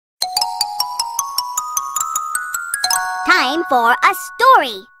Time for a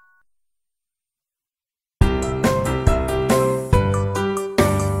story.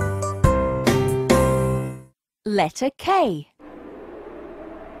 Letter K.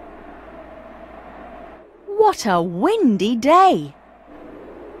 What a windy day!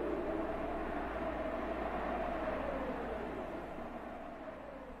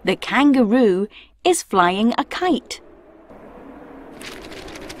 The kangaroo is flying a kite.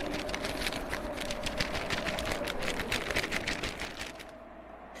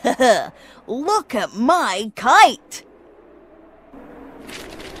 Look at my kite!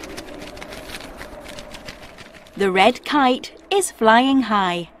 The red kite is flying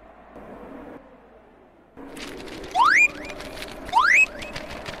high.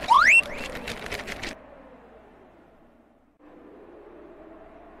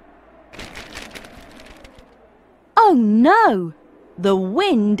 Oh no! The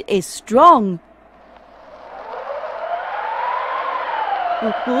wind is strong.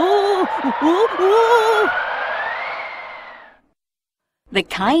 The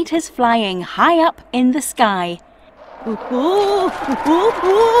kite is flying high up in the sky.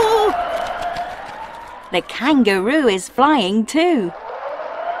 The kangaroo is flying too.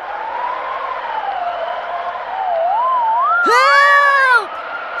 Help!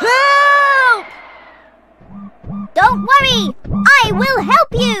 Help! Don't worry, I will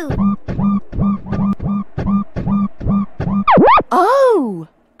help you. Oh!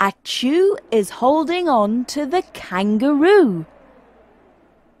 Achoo is holding on to the kangaroo.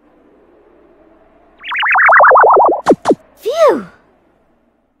 Phew!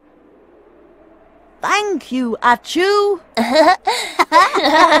 Thank you, Achoo.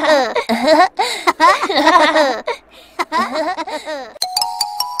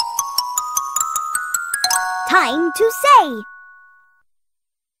 Time to say.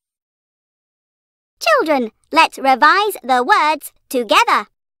 Children, let's revise the words together.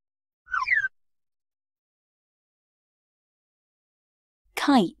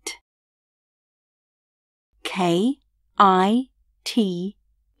 Kite. K-I-T-E.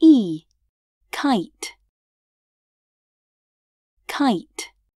 Kite.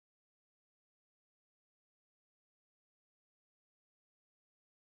 Kite.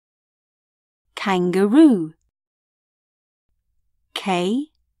 Kangaroo.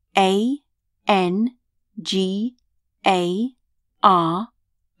 K-A-N-G-A-R-O-O.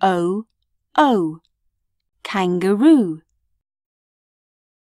 Kangaroo.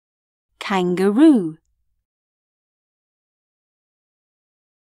 Kangaroo.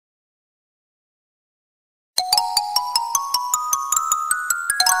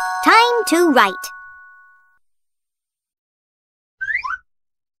 Time to write.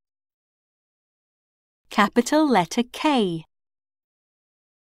 Capital letter K.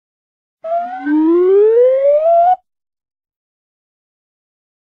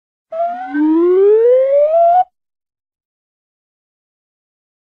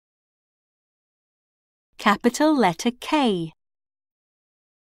 Capital letter K.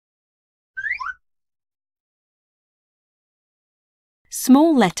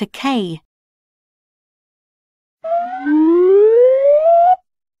 Small letter K.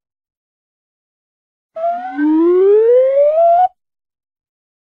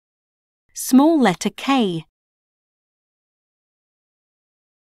 Small letter K.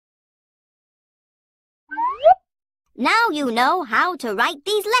 Now you know how to write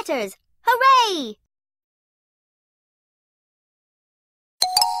these letters. Hooray!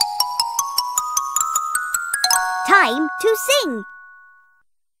 Time to sing.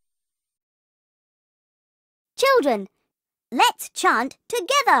 Children, let's chant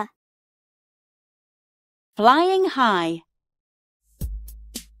together. Flying high.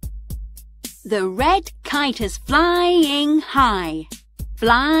 The red kite is flying high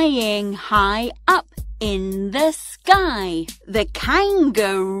up in the sky. The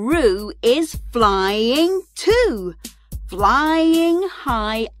kangaroo is flying too, flying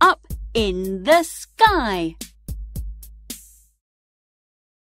high up in the sky.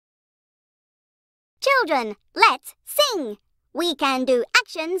 Children, let's sing. We can do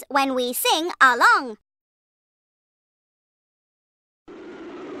actions when we sing along.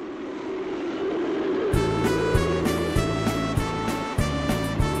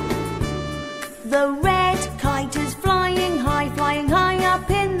 The red kite is flying high up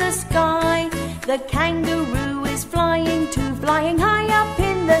in the sky. The kangaroo is flying too, flying high up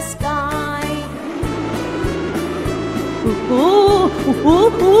in the sky.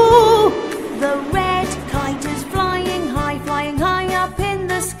 The red kite is flying high up in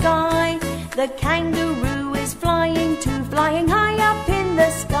the sky. The kangaroo is flying too, flying high up in the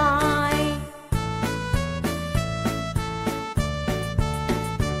sky.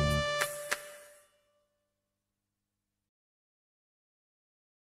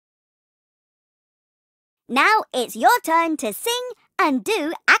 Now it's your turn to sing and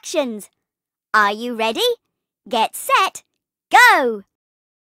do actions. Are you ready? Get set, go!